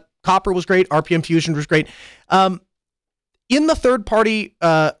 But Copr was great. RPM Fusion was great. In the third-party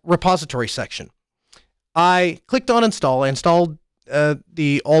repository section, I clicked on install. I installed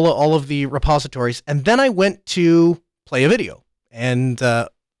all of the repositories, and then I went to play a video and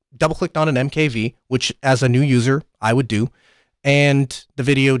double-clicked on an MKV, which as a new user I would do, and the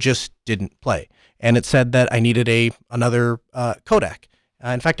video just didn't play. And it said that I needed another codec.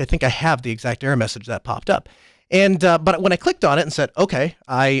 In fact, I think I have the exact error message that popped up. And but when I clicked on it and said, "Okay,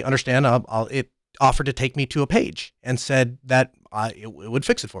 I understand," it offered to take me to a page and said that it would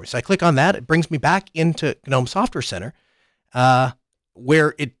fix it for me. So I click on that. It brings me back into GNOME Software Center,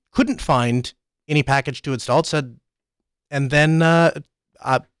 where it couldn't find any package to install. It said, and then,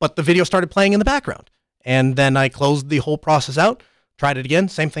 but the video started playing in the background. And then I closed the whole process out, tried it again,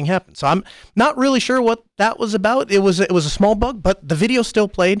 same thing happened. So I'm not really sure what that was about. It was a small bug, but the video still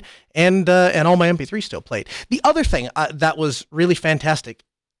played, and all my MP3 still played. The other thing that was really fantastic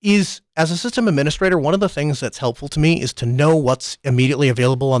is, as a system administrator, one of the things that's helpful to me is to know what's immediately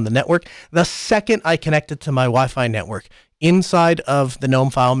available on the network. The second I connected to my Wi-Fi network, inside of the GNOME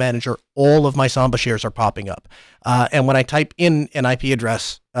File Manager, all of my Samba shares are popping up. And when I type in an IP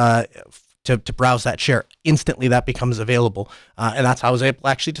address to browse that share, instantly that becomes available. And that's how I was able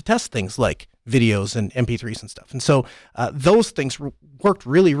actually to test things like videos and MP3s and stuff. And so those things worked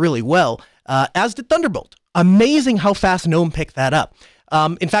really, really well, as did Thunderbolt. Amazing how fast GNOME picked that up.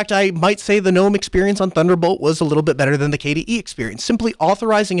 In fact, I might say the GNOME experience on Thunderbolt was a little bit better than the KDE experience. Simply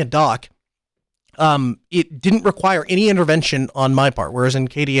authorizing a dock, it didn't require any intervention on my part, whereas in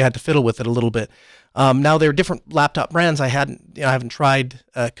KDE I had to fiddle with it a little bit. Now there are different laptop brands. I haven't tried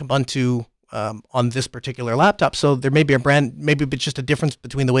Kubuntu on this particular laptop, so there may be maybe just a difference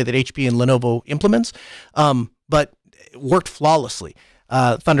between the way that HP and Lenovo implements, but it worked flawlessly.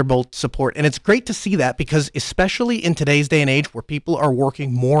 Thunderbolt support. And it's great to see that, because especially in today's day and age where people are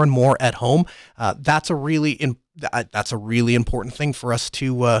working more and more at home, that's a really important thing for us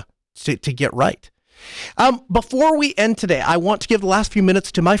to get right. Before we end today, I want to give the last few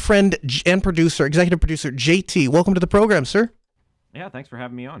minutes to my friend and executive producer, JT. Welcome to the program, sir. Yeah, thanks for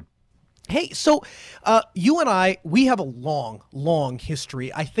having me on. Hey, so you and we have a long, long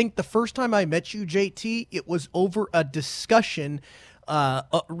history. I think the first time I met you, JT, it was over a discussion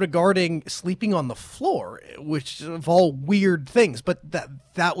regarding sleeping on the floor, which of all weird things, but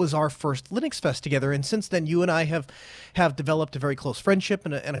that was our first Linux Fest together. And since then, you and I have developed a very close friendship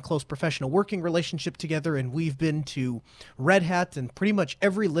and a close professional working relationship together. And we've been to Red Hat and pretty much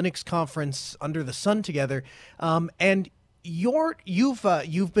every Linux conference under the sun together. And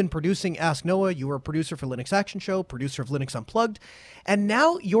you've been producing Ask Noah. You were a producer for Linux Action Show, producer of Linux Unplugged, and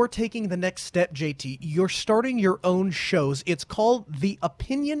now you're taking the next step, JT. You're starting your own shows. It's called The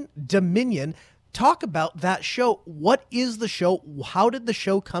Opinion Dominion. Talk about that show. What is the show? How did the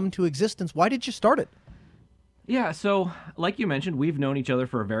show come to existence? Why did you start it? Yeah, so like you mentioned, we've known each other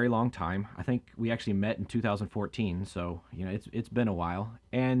for a very long time. I think we actually met in 2014, so it's been a while.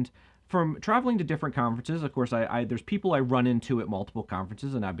 And from traveling to different conferences, of course, there's people I run into at multiple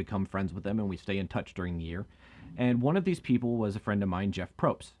conferences, and I've become friends with them, and we stay in touch during the year. And one of these people was a friend of mine, Jeff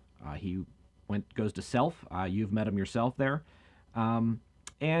Probst. He goes to Self. You've met him yourself there,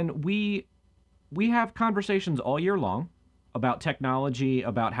 and we have conversations all year long about technology,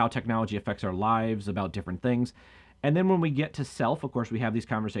 about how technology affects our lives, about different things. And then when we get to Self, of course, we have these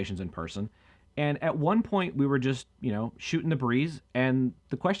conversations in person. And at one point we were just, shooting the breeze, and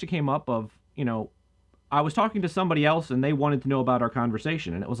the question came up of, I was talking to somebody else and they wanted to know about our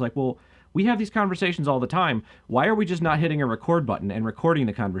conversation. And it was like, well, we have these conversations all the time. Why are we just not hitting a record button and recording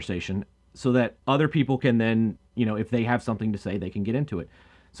the conversation so that other people can then, if they have something to say, they can get into it?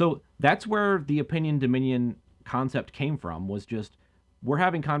 So that's where the Opinion Dominion concept came from, was just, we're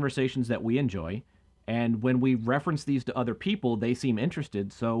having conversations that we enjoy, and when we reference these to other people, they seem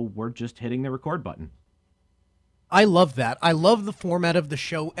interested, so we're just hitting the record button. I love that. I love the format of the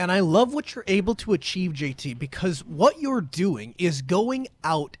show, and I love what you're able to achieve, JT, because what you're doing is going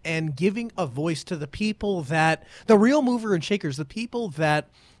out and giving a voice to the people that, the real mover and shakers, the people that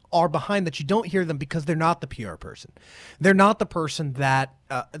are behind that you don't hear them because they're not the PR person. They're not the person that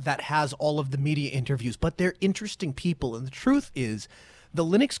has all of the media interviews, but they're interesting people. And the truth is, the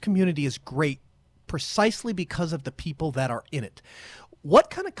Linux community is great precisely because of the people that are in it. What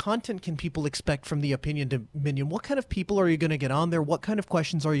kind of content can people expect from the Opinion Dominion? What kind of people are you going to get on there? What kind of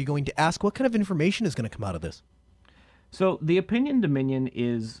questions are you going to ask? What kind of information is going to come out of this? So the Opinion Dominion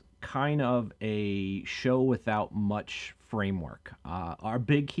is kind of a show without much framework. Our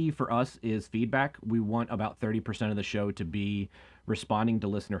big key for us is feedback. We want about 30% of the show to be responding to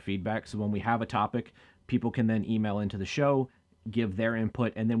listener feedback. So when we have a topic, people can then email into the show, give their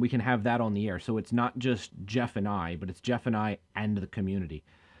input, and then we can have that on the air. So it's not just Jeff and I, but it's Jeff and I and the community.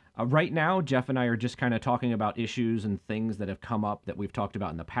 Right now, Jeff and I are just kind of talking about issues and things that have come up that we've talked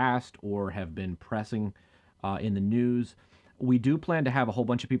about in the past or have been pressing in the news. We do plan to have a whole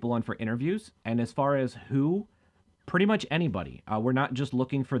bunch of people on for interviews. And as far as who, pretty much anybody. We're not just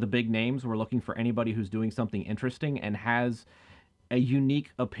looking for the big names. We're looking for anybody who's doing something interesting and has a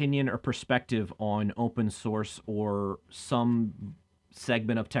unique opinion or perspective on open source or some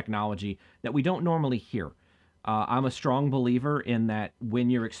segment of technology that we don't normally hear. I'm a strong believer in that when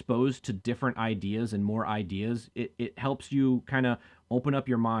you're exposed to different ideas and more ideas, it helps you kind of open up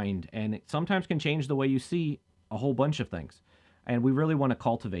your mind, and it sometimes can change the way you see a whole bunch of things. And we really want to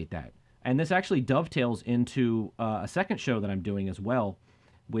cultivate that. And this actually dovetails into a second show that I'm doing as well,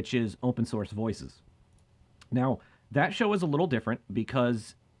 which is Open Source Voices. Now, that show is a little different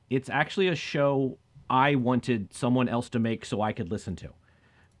because it's actually a show I wanted someone else to make so I could listen to.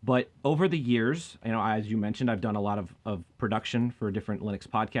 But over the years, as you mentioned, I've done a lot of production for different Linux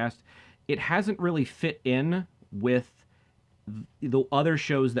podcasts. It hasn't really fit in with the other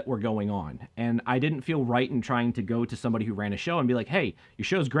shows that were going on. And I didn't feel right in trying to go to somebody who ran a show and be like, hey, your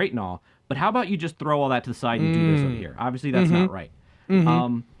show's great and all, but how about you just throw all that to the side and do this over here? Obviously, that's not right.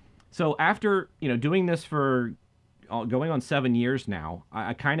 So after doing this for going on 7 years now,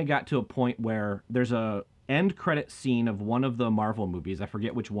 I kind of got to a point where there's a end credit scene of one of the Marvel movies, I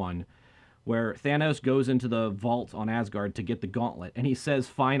forget which one, where Thanos goes into the vault on Asgard to get the gauntlet, and he says,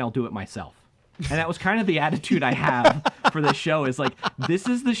 fine, I'll do it myself. And that was kind of the attitude I have for this show, is like, this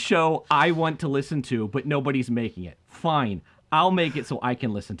is the show I want to listen to, but nobody's making it. Fine, I'll make it so I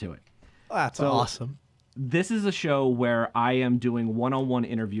can listen to it. That's awesome. This is a show where I am doing one-on-one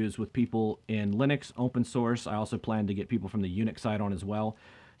interviews with people in Linux, open source. I also plan to get people from the Unix side on as well,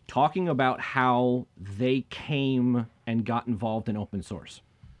 talking about how they came and got involved in open source.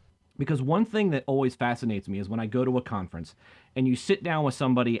 Because one thing that always fascinates me is when I go to a conference and you sit down with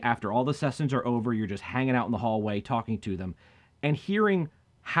somebody after all the sessions are over, you're just hanging out in the hallway talking to them and hearing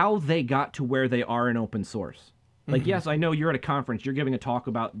how they got to where they are in open source. Like, yes, I know you're at a conference, you're giving a talk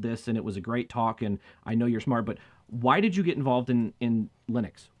about this, and it was a great talk, and I know you're smart, but why did you get involved in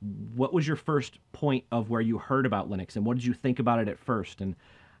Linux? What was your first point of where you heard about Linux, and what did you think about it at first? And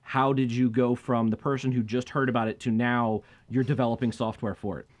how did you go from the person who just heard about it to now you're developing software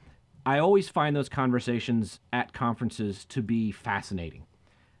for it? I always find those conversations at conferences to be fascinating.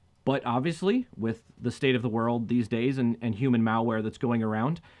 But obviously, with the state of the world these days and human malware that's going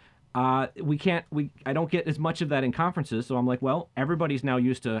around, I don't get as much of that in conferences, so I'm like, well, everybody's now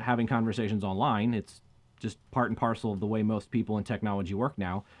used to having conversations online. It's just part and parcel of the way most people in technology work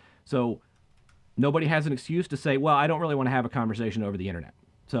now. So nobody has an excuse to say, well, I don't really want to have a conversation over the internet.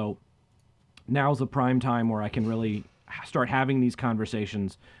 So now's the prime time where I can really start having these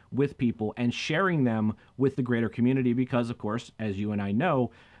conversations with people and sharing them with the greater community because, of course, as you and I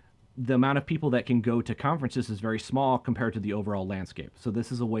know, the amount of people that can go to conferences is very small compared to the overall landscape. So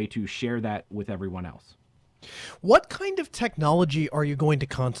this is a way to share that with everyone else. What kind of technology are you going to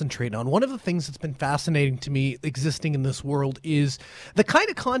concentrate on? One of the things that's been fascinating to me existing in this world is the kind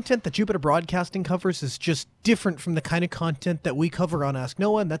of content that Jupiter Broadcasting covers is just different from the kind of content that we cover on Ask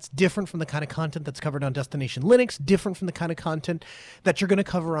Noah, and that's different from the kind of content that's covered on Destination Linux, different from the kind of content that you're going to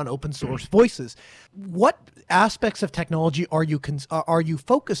cover on Open Source Voices. What aspects of technology are you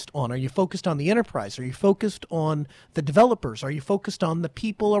focused on? Are you focused on the enterprise? Are you focused on the developers? Are you focused on the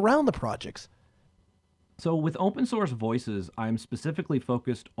people around the projects? So with Open Source Voices, I'm specifically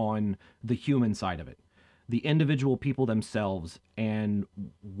focused on the human side of it, the individual people themselves, and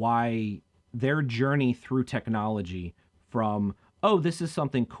why their journey through technology from, oh, this is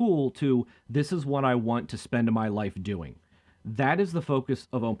something cool, to this is what I want to spend my life doing. That is the focus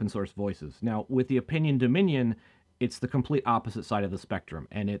of Open Source Voices. Now, with the Opinion Dominion, it's the complete opposite side of the spectrum,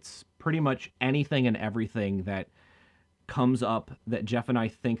 and it's pretty much anything and everything that comes up that Jeff and I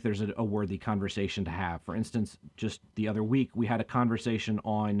think there's a worthy conversation to have. For instance, just the other week, we had a conversation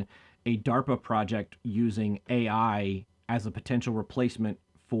on a DARPA project using AI as a potential replacement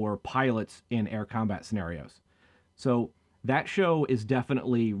for pilots in air combat scenarios. So that show is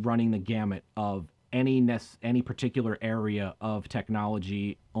definitely running the gamut of any particular area of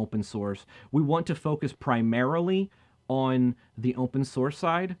technology, open source. We want to focus primarily on the open source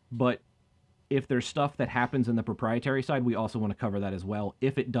side, but if there's stuff that happens in the proprietary side, we also want to cover that as well,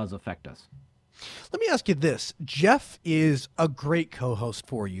 if it does affect us. Let me ask you this. Jeff is a great co-host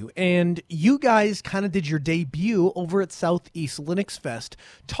for you, and you guys kind of did your debut over at Southeast Linux Fest.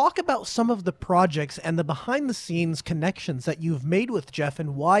 Talk about some of the projects and the behind-the-scenes connections that you've made with Jeff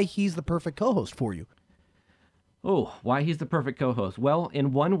and why he's the perfect co-host for you. Oh, why he's the perfect co-host? Well,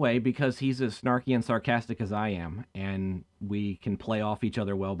 in one way, because he's as snarky and sarcastic as I am, and we can play off each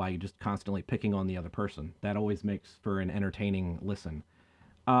other well by just constantly picking on the other person. That always makes for an entertaining listen.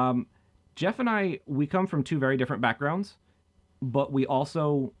 Jeff and I, we come from two very different backgrounds, but we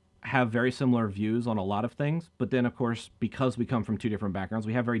also have very similar views on a lot of things. But then, of course, because we come from two different backgrounds,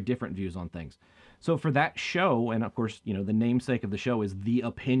 we have very different views on things. So for that show, and of course, the namesake of the show is The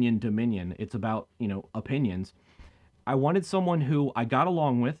Opinion Dominion. It's about, opinions. I wanted someone who I got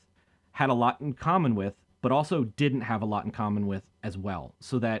along with, had a lot in common with, but also didn't have a lot in common with as well,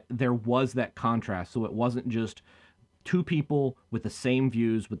 so that there was that contrast. So it wasn't just two people with the same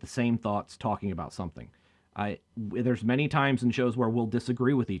views, with the same thoughts, talking about something. There's many times in shows where we'll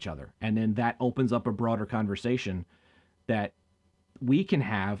disagree with each other, and then that opens up a broader conversation that we can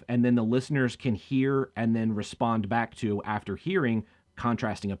have, and then the listeners can hear and then respond back to after hearing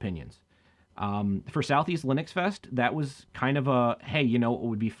contrasting opinions. For Southeast Linux Fest, that was kind of a, hey, it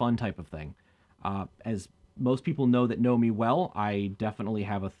would be fun type of thing. As most people that know me well, I definitely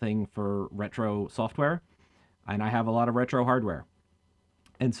have a thing for retro software, and I have a lot of retro hardware.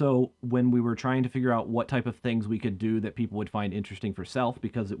 And so when we were trying to figure out what type of things we could do that people would find interesting for Self,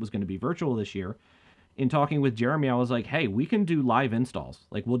 because it was going to be virtual this year, in talking with Jeremy, I was like, hey, we can do live installs.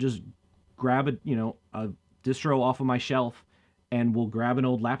 Like, we'll just grab a distro off of my shelf, and we'll grab an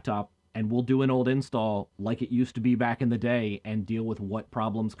old laptop, and we'll do an old install like it used to be back in the day and deal with what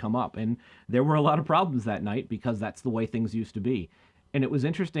problems come up. And there were a lot of problems that night because that's the way things used to be. And it was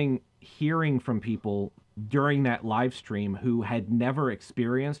interesting hearing from people during that live stream who had never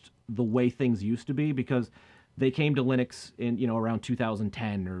experienced the way things used to be, because they came to Linux in, around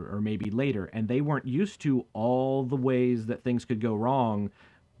 2010 or maybe later, and they weren't used to all the ways that things could go wrong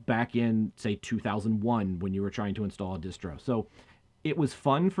back in, say, 2001 when you were trying to install a distro. So it was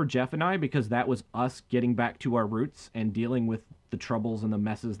fun for Jeff and I, because that was us getting back to our roots and dealing with the troubles and the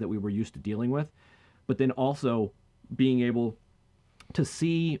messes that we were used to dealing with. But then also being able to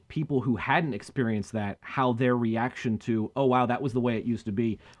see people who hadn't experienced that, how their reaction to, oh, wow, that was the way it used to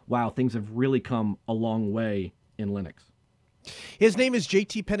be. Wow, things have really come a long way in Linux. His name is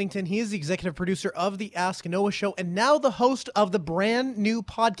JT Pennington. He is the executive producer of the Ask Noah Show and now the host of the brand new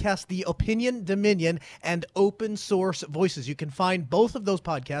podcast, The Opinion Dominion and Open Source Voices. You can find both of those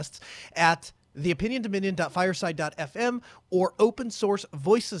podcasts at theopiniondominion.fireside.fm or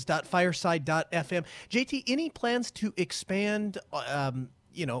opensourcevoices.fireside.fm. JT, any plans to expand,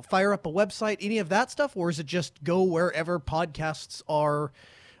 fire up a website, any of that stuff, or is it just go wherever podcasts are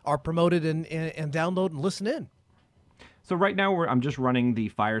are promoted and download and listen in? So right now I'm just running the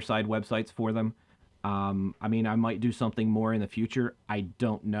Fireside websites for them. I mean, I might do something more in the future. I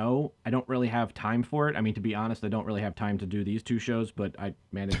don't know. I don't really have time for it. I mean, to be honest, I don't really have time to do these 2 shows, but I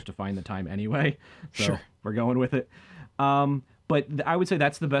managed to find the time anyway. So Sure. We're going with it. But I would say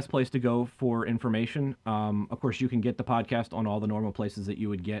that's the best place to go for information. Of course, you can get the podcast on all the normal places that you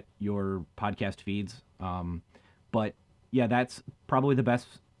would get your podcast feeds. But yeah, that's probably the best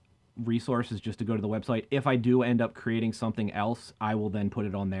resource, is just to go to the website. If I do end up creating something else, I will then put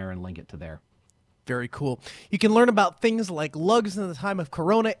it on there and link it to there. Very cool. You can learn about things like lugs in the time of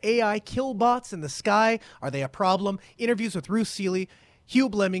Corona, AI killbots in the sky. Are they a problem? Interviews with Ruth Seeley, Hugh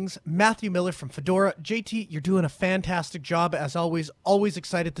Blemmings, Matthew Miller from Fedora. JT, you're doing a fantastic job as always. Always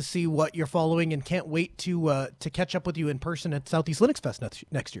excited to see what you're following, and can't wait to catch up with you in person at Southeast Linux Fest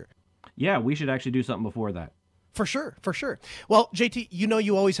next year. Yeah, we should actually do something before that. For sure, for sure. Well, JT,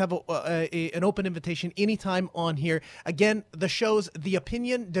 you always have an open invitation anytime on here. Again, the shows The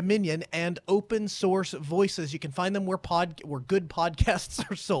Opinion Dominion and Open Source Voices. You can find them where good podcasts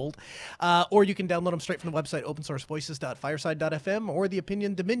are sold, or you can download them straight from the website, opensourcevoices.fireside.fm or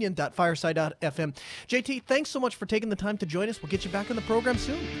theopiniondominion.fireside.fm. JT, thanks so much for taking the time to join us. We'll get you back on the program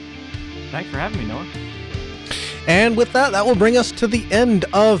soon. Thanks for having me, Noah. And with that, that will bring us to the end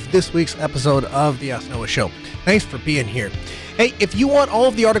of this week's episode of the Ask Noah Show. Thanks for being here. Hey, if you want all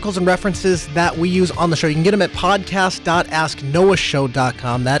of the articles and references that we use on the show, you can get them at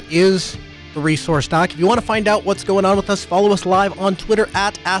podcast.asknoahshow.com. That is the resource doc. If you want to find out what's going on with us, follow us live on Twitter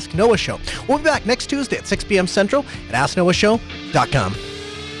at Ask Noah Show. We'll be back next Tuesday at 6 p.m. Central at asknoahshow.com.